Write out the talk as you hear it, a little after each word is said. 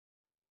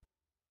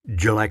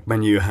Do you like my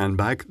new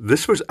handbag?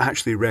 This was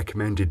actually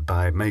recommended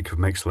by Mike of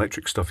Mike's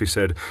Electric Stuff. He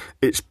said,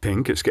 it's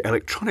pink, it's got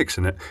electronics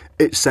in it,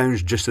 it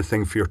sounds just the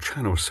thing for your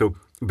channel. So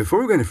before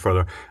we go any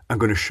further, I'm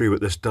going to show you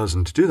what this does.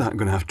 And to do that, I'm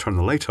going to have to turn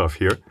the light off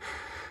here.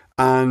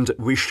 And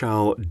we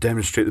shall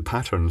demonstrate the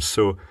patterns.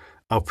 So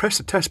I'll press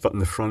the test button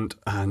in the front,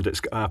 and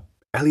it's got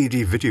a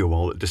LED video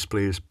wall that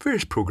displays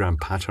various program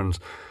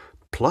patterns.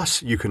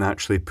 Plus, you can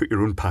actually put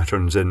your own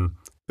patterns in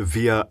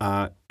via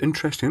an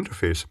interesting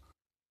interface.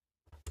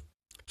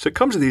 So it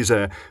comes with these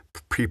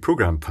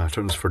pre-programmed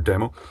patterns for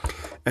demo.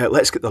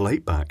 Let's get the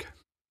light back.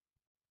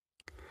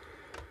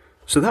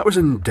 So that was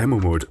in demo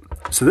mode.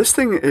 So this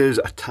thing is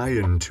a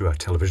tie-in to a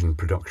television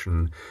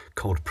production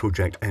called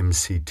Project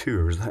MC2,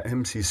 or is that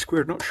MC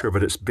squared? Not sure,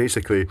 but it's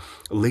basically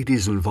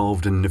ladies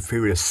involved in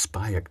nefarious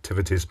spy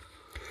activities.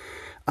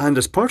 And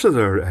as part of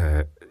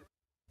their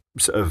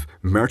sort of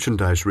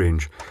merchandise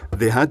range,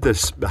 they had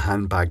this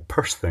handbag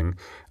purse thing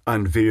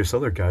and various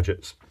other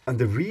gadgets. And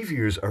the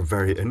reviews are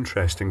very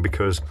interesting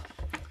because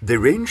they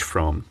range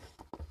from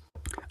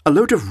a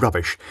load of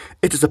rubbish.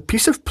 It is a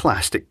piece of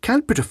plastic.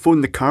 Can't put a phone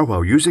in the car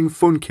while using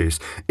phone case.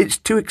 It's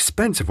too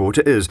expensive for what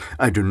it is.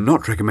 I do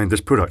not recommend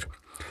this product.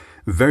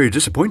 Very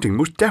disappointing.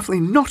 Most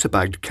definitely not a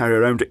bag to carry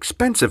around.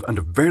 Expensive and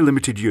of very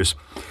limited use.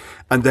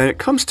 And then it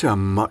comes to a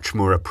much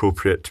more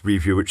appropriate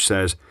review which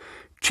says,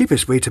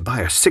 cheapest way to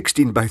buy a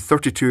 16 by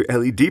 32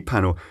 LED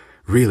panel.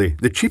 Really,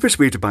 the cheapest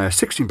way to buy a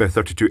 16 by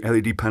 32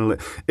 LED panel.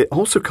 It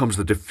also comes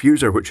with a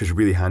diffuser, which is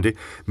really handy.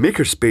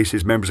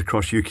 Makerspace's members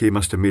across UK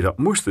must have made up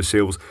most of the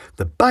sales.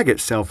 The bag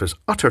itself is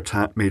utter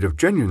tat, made of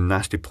genuine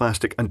nasty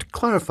plastic, and to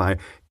clarify,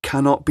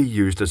 cannot be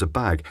used as a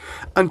bag.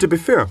 And to be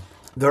fair,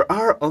 there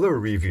are other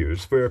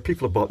reviews where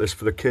people have bought this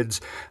for their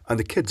kids, and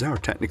the kids are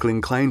technically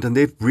inclined, and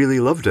they've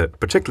really loved it,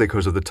 particularly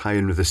because of the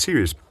tie-in with the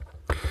series.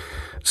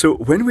 So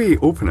when we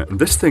open it, and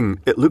this thing,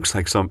 it looks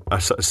like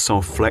a sort of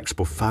soft,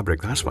 flexible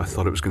fabric. That's what I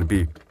thought it was going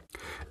to be.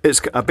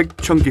 It's got a big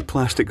chunky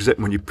plastic zip.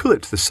 When you pull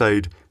it to the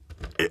side,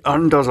 it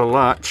undoes a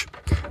latch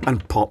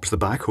and pops the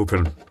back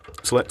open.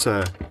 So let's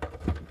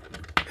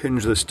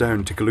hinge this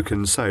down, take a look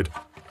inside.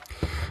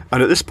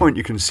 And at this point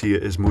you can see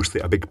it is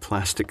mostly a big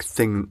plastic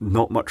thing,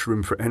 not much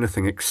room for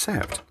anything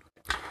except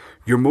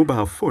your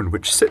mobile phone,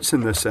 which sits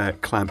in this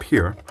clamp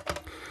here.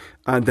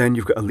 And then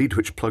you've got a lead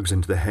which plugs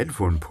into the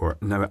headphone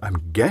port. Now,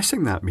 I'm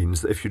guessing that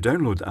means that if you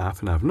download the app,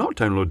 and I've not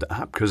downloaded the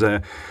app because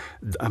I'm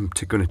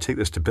going to take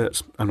this to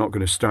bits. I'm not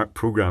going to start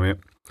programming it.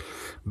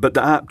 But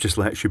the app just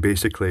lets you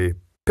basically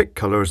pick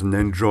colours and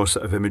then draw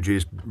sort of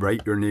images,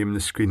 write your name on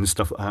the screen and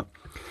stuff like that,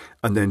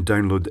 and then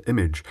download the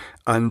image.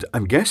 And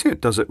I'm guessing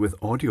it does it with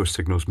audio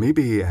signals,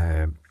 maybe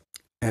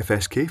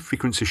FSK,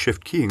 frequency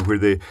shift keying, where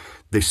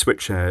they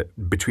switch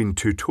between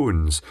two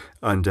tones,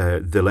 and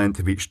the length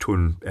of each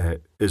tone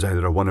is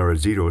either a 1 or a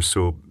 0.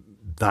 So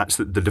that's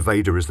the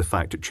divider is the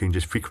fact it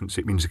changes frequency.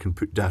 It means it can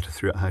put data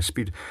through at high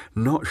speed.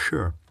 Not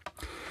sure.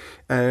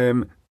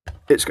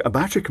 It's got a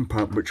battery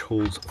compartment which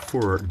holds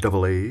 4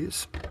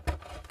 AA's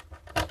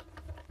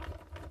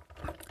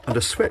and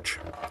a switch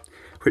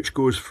which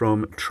goes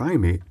from try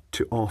me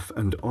to off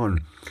and on.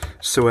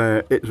 So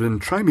it's in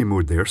try me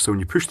mode there, so when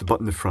you push the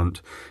button in the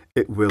front,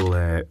 it will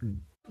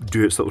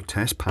do its little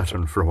test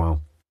pattern for a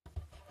while.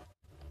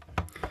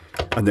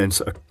 And then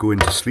sort of go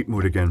into sleep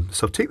mode again.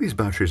 So I'll take these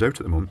batteries out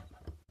at the moment,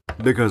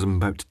 because I'm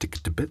about to take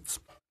it to bits.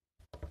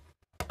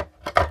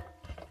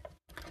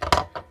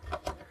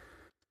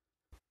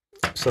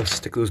 So I'll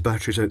stick those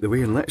batteries out the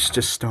way, and let's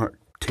just start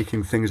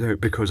taking things out,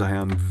 because I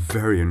am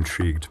very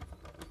intrigued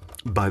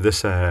by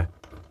this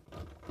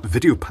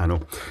video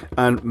panel.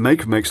 And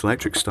Mike of Mike's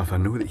Electric Stuff, I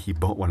know that he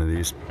bought one of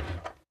these.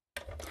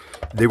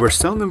 They were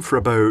selling them for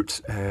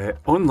about,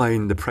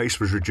 online the price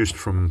was reduced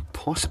from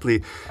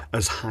possibly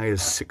as high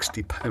as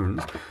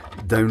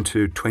 £60 down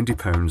to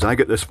 £20. I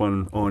got this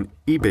one on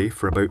eBay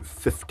for about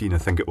 15, I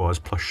think it was,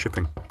 plus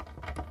shipping.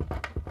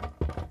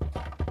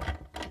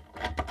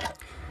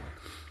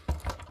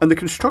 And the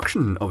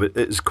construction of it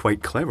is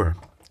quite clever.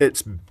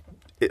 It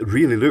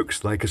really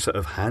looks like a sort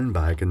of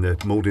handbag in the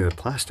moulding of the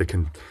plastic,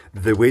 and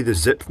the way the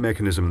zip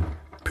mechanism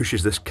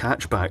pushes this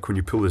catch back when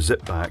you pull the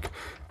zip back,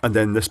 and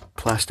then this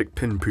plastic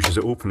pin pushes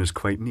it open, is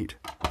quite neat.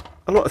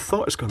 A lot of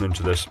thought has gone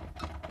into this.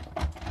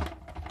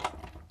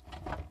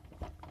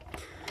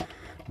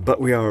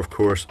 But we are, of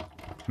course,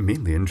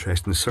 mainly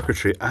interested in the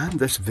circuitry and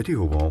this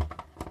video wall,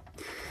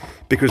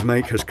 because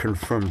Mike has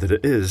confirmed that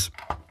it is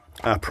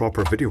a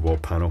proper video wall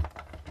panel.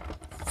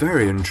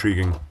 Very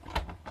intriguing.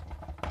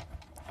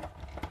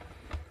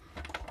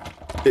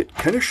 It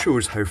kind of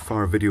shows how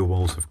far video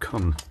walls have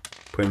come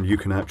when you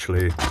can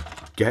actually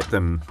get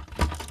them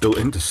built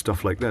into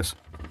stuff like this.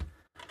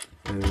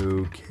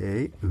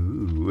 Okay,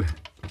 ooh.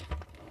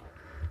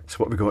 So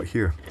what we got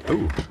here?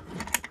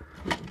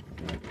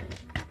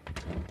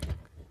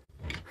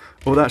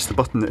 Oh, that's the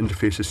button that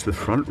interfaces to the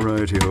front,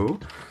 radio.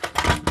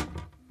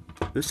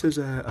 This is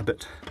a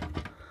bit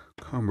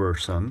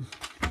cumbersome.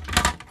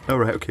 Oh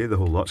right, okay, the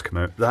whole lot's come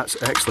out. That's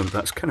excellent,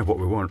 that's kind of what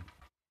we want.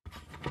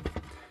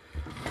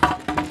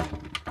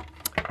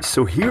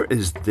 So here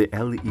is the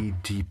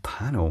LED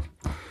panel,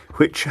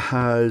 which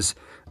has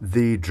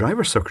the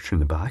driver circuitry in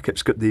the back.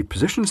 It's got the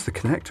positions, the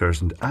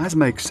connectors, and as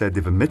Mike said,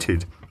 they've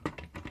omitted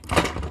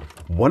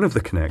one of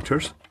the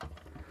connectors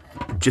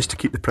just to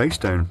keep the price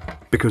down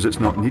because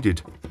it's not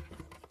needed.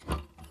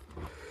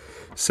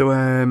 So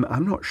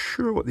I'm not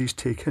sure what these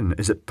take in.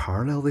 Is it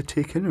parallel they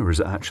take in, or is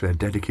it actually a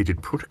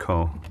dedicated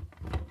protocol?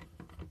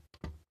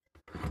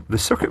 The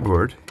circuit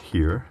board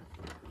here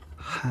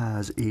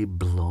has a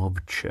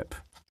blob chip.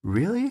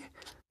 Really?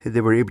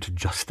 They were able to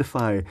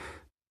justify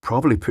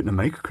probably putting a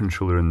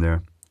microcontroller in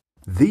there.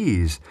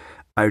 These,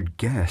 I would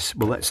guess,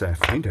 well, let's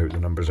find out what the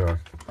numbers are.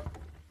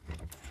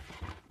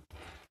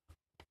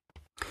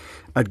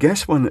 I'd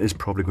guess one is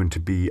probably going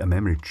to be a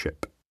memory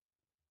chip.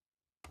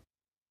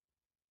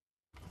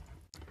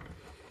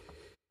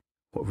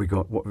 What have we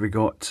got? What have we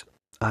got?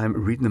 I'm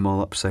reading them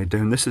all upside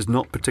down. This is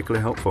not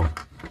particularly helpful.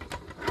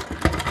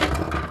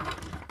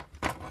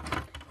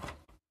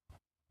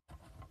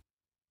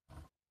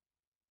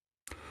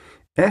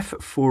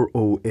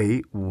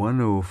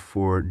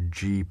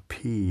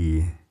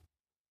 F408-104GP.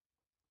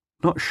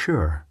 Not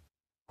sure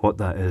what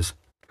that is.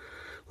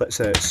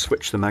 Let's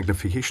switch the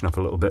magnification up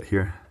a little bit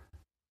here.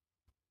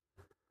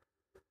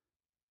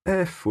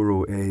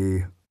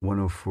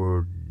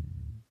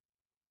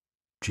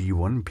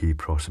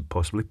 F408-104G1P,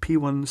 possibly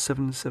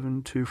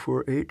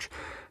P17724H.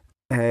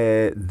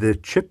 The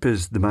chip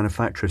is the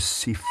manufacturer's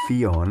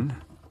Cepheon.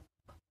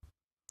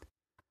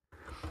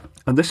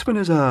 And this one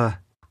is a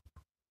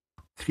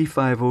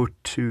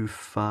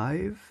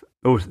 35025.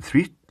 Oh,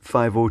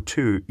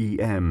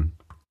 3502EM.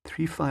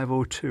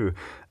 3502.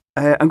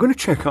 I'm going to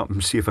check up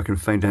and see if I can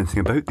find anything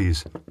about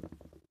these.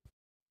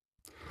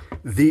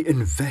 The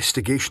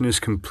investigation is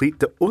complete.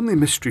 The only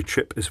mystery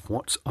chip is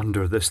what's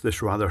under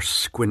this rather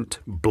squint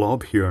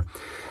blob here.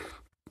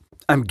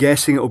 I'm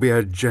guessing it'll be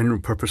a general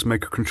purpose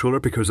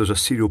microcontroller because there's a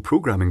serial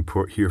programming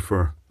port here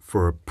for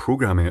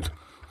programming it.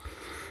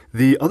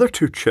 The other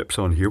two chips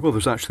on here, well,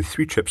 there's actually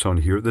three chips on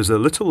here. There's a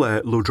little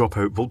low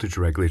dropout voltage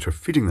regulator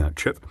feeding that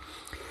chip.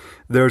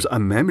 There's a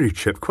memory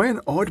chip, quite an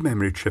odd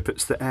memory chip.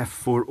 It's the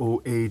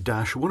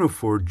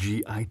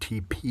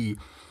F408-104GITP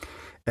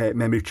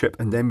memory chip.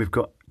 And then we've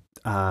got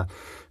a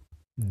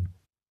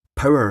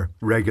power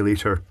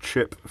regulator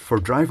chip for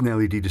driving the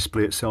LED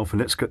display itself,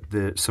 and it's got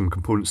some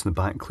components in the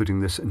back,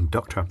 including this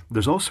inductor.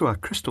 There's also a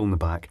crystal in the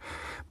back,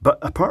 but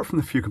apart from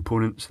the few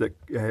components, the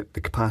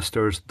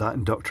capacitors, that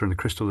inductor and the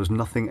crystal, there's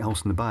nothing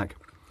else in the back.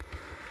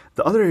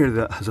 The other area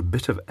that has a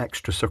bit of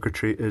extra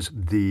circuitry is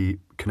the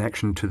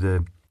connection to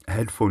the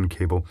headphone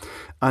cable,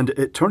 and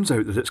it turns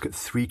out that it's got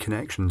three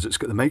connections. It's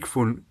got the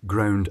microphone,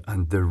 ground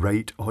and the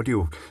right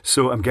audio.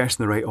 So I'm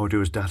guessing the right audio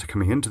is data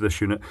coming into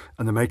this unit,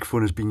 and the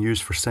microphone is being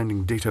used for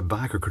sending data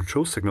back or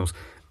control signals.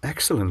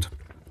 Excellent.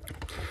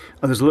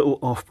 And there's a little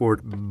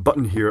off-board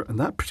button here, and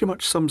that pretty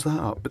much sums that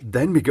up. But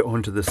then we get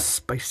on to the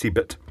spicy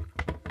bit.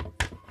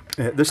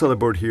 This other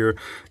board here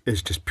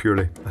is just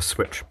purely a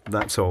switch.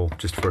 That's all,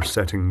 just for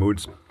setting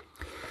modes.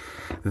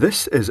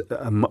 This is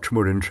much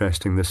more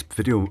interesting, this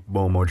video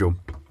wall module.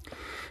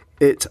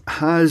 It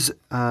has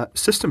a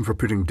system for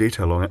putting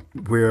data along it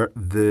where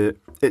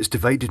it's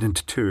divided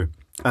into two.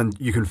 And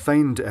you can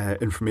find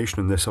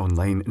information on this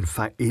online. In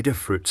fact,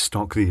 Adafruit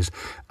stock these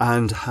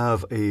and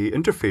have an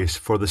interface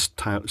for this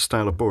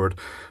style of board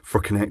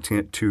for connecting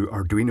it to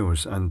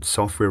Arduinos and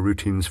software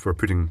routines for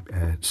putting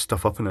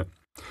stuff up in it.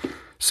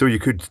 So you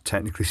could,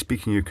 technically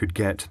speaking, you could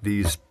get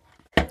these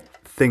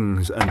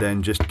things and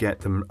then just get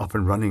them up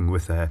and running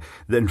with the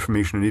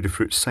information on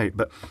Adafruit's site.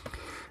 But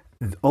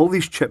all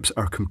these chips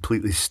are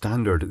completely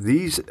standard.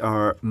 These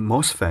are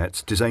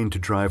MOSFETs designed to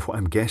drive what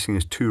I'm guessing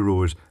is two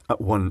rows at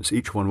once.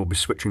 Each one will be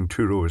switching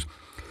two rows.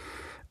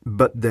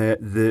 But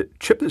the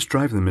chip that's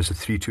driving them is a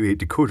 328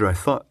 decoder. I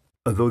thought,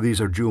 although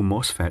these are dual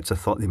MOSFETs, I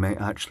thought they might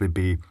actually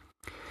be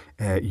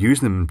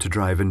using them to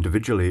drive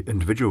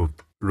individual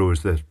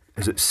rows.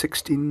 Is it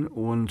 16?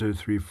 1, 2,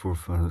 3, 4,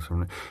 5,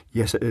 7, 8.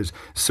 Yes, it is.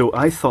 So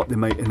I thought they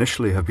might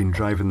initially have been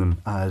driving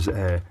them as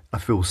a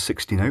full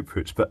 16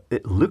 outputs, but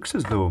it looks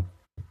as though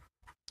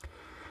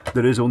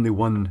there is only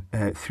one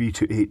 3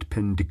 to 8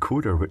 pin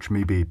decoder, which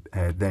may be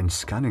then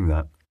scanning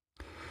that.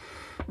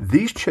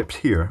 These chips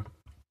here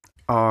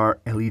are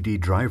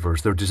LED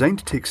drivers. They're designed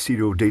to take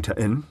serial data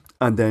in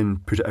and then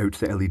put it out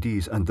to the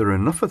LEDs, and there are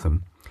enough of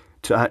them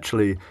to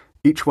actually,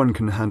 each one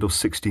can handle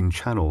 16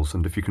 channels.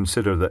 And if you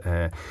consider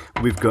that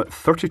we've got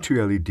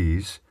 32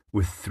 LEDs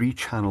with 3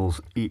 channels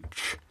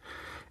each,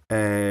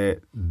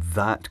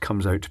 that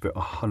comes out to about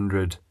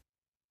 100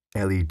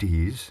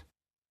 LEDs.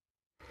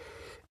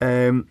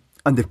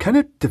 And they've kind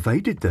of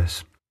divided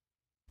this.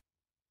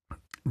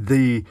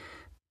 The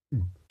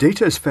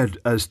data is fed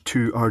as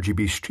two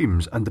RGB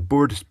streams, and the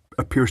board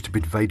appears to be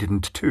divided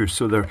into two.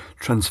 So they're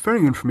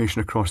transferring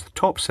information across the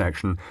top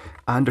section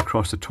and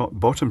across the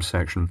bottom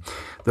section.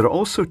 There are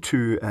also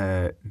two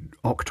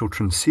octal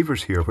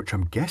transceivers here, which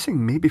I'm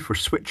guessing maybe for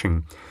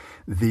switching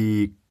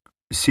the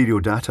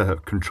serial data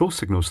control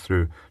signals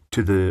through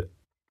to the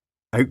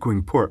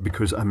outgoing port,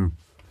 because I'm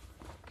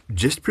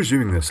just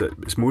presuming this,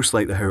 it's most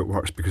likely how it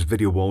works because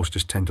video walls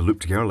just tend to loop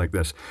together like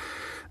this.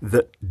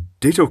 that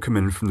data will come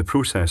in from the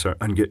processor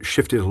and get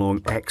shifted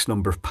along X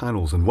number of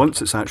panels. And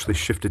once it's actually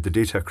shifted the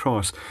data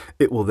across,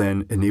 it will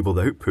then enable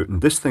the output. And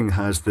this thing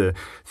has the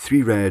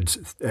three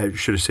reds,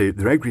 should I say,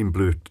 the red, green,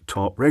 blue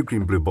top, red,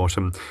 green, blue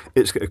bottom.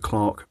 It's got a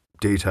clock,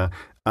 data,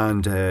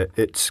 and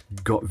it's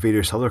got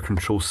various other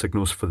control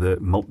signals for the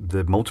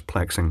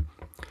multiplexing.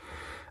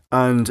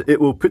 And it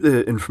will put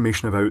the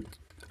information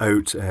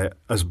out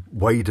as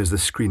wide as the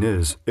screen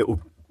is. It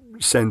will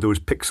send those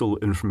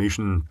pixel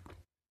information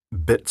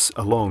bits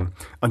along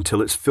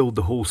until it's filled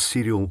the whole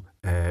serial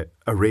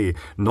array,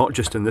 not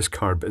just in this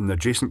card but in the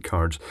adjacent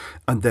cards,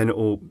 and then it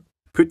will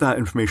put that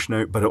information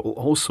out, but it will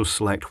also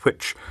select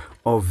which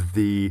of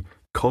the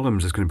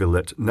columns is going to be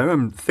lit. Now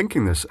I'm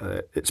thinking this,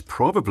 it's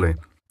probably,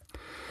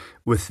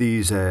 with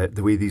these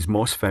the way these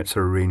MOSFETs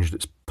are arranged,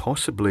 it's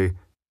possibly,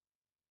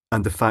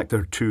 and the fact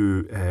there are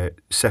two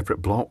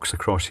separate blocks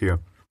across here,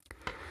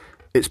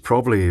 it's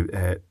probably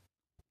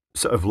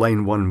sort of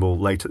line 1 will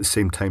light at the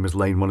same time as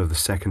line 1 of the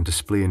second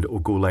display, and it will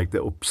go like that,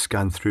 it will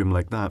scan through them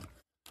like that.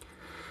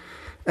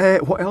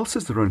 What else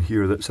is there on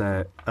here that's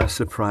a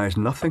surprise?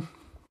 Nothing.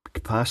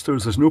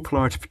 Capacitors, there's no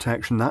polarity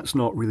protection. That's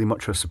not really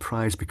much of a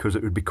surprise because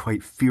it would be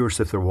quite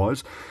fierce if there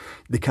was.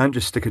 They can't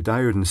just stick a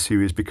diode in the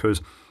series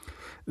because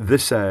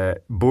this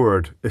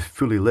board, if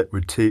fully lit,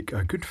 would take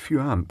a good few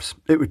amps.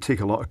 It would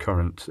take a lot of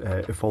current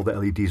if all the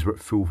LEDs were at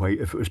full white,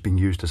 if it was being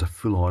used as a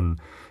full-on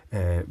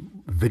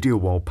video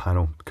wall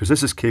panel, because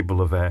this is capable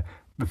of a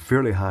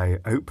fairly high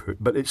output,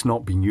 but it's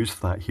not being used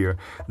for that here.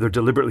 They're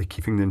deliberately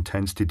keeping the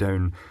intensity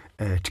down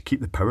to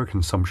keep the power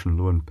consumption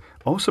low, and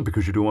also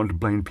because you don't want to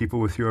blind people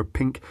with your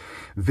pink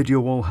video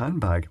wall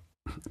handbag.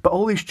 But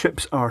all these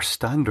chips are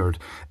standard.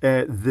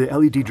 The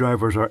LED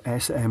drivers are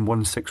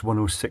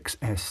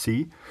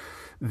SM16106SC.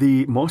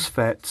 The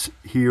MOSFETs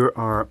here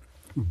are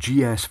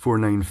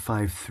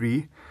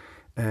GS4953.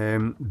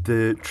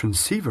 The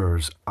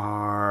transceivers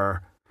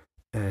are,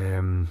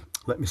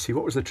 let me see,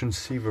 what was the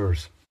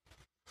transceivers?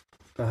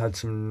 I had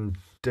some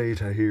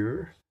data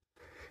here.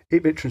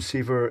 8-bit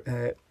transceiver,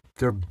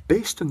 they're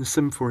based on the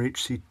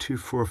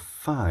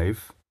SIM4HC245.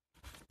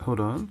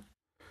 Hold on.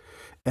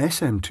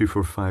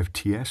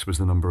 SM245TS was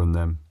the number on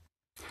them.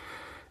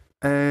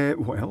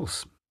 What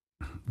else?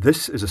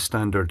 This is a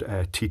standard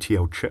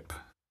TTL chip.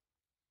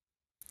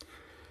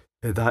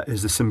 That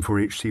is the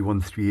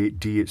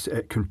SIM4HC138D.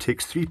 It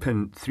takes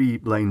three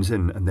lines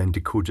in and then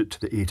decodes it to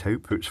the 8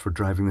 outputs for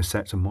driving the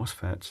sets of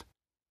MOSFETs.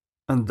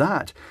 And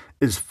that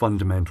is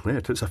fundamentally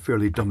it. It's a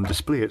fairly dumb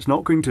display. It's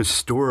not going to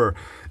store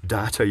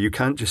data. You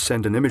can't just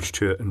send an image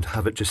to it and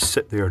have it just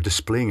sit there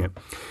displaying it.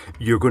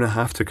 You're going to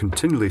have to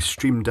continually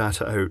stream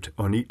data out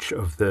on each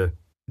of the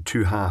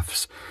two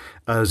halves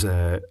as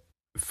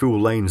full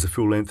lines, the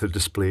full length of the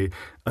display,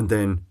 and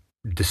then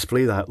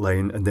display that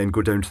line and then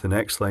go down to the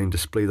next line,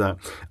 display that.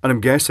 And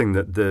I'm guessing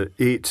that the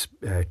 8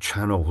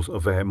 channels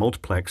of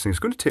multiplexing is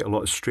going to take a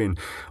lot of strain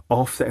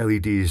off the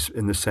LEDs,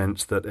 in the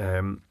sense that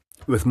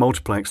with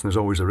multiplexing there's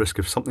always a risk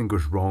if something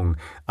goes wrong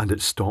and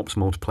it stops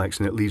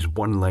multiplexing, it leaves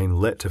one line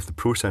lit. If the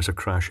processor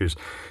crashes,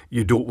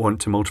 you don't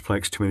want to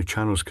multiplex too many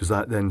channels, because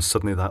that then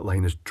suddenly that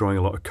line is drawing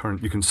a lot of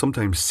current. You can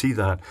sometimes see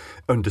that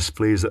on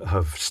displays that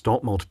have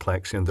stopped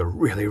multiplexing and they're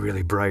really,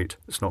 really bright.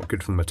 It's not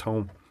good for them at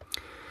all.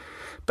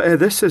 But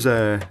this is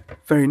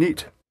very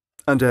neat,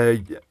 and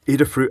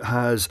Adafruit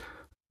has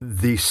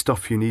the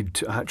stuff you need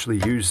to actually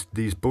use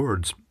these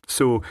boards.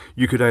 So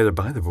you could either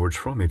buy the boards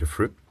from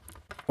Adafruit,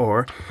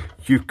 or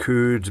you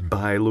could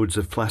buy loads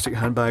of plastic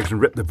handbags and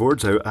rip the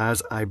boards out,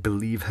 as I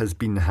believe has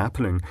been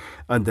happening,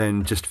 and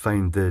then just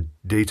find the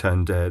data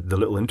and the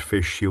little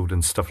interface shield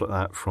and stuff like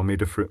that from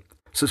Adafruit.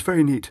 So it's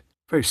very neat,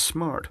 very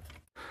smart.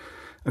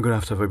 I'm going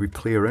to have a wee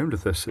play around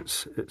with this.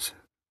 It's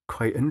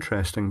quite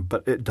interesting,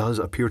 but it does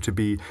appear to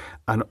be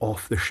an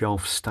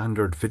off-the-shelf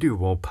standard video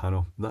wall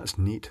panel. That's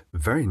neat,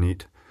 very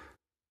neat.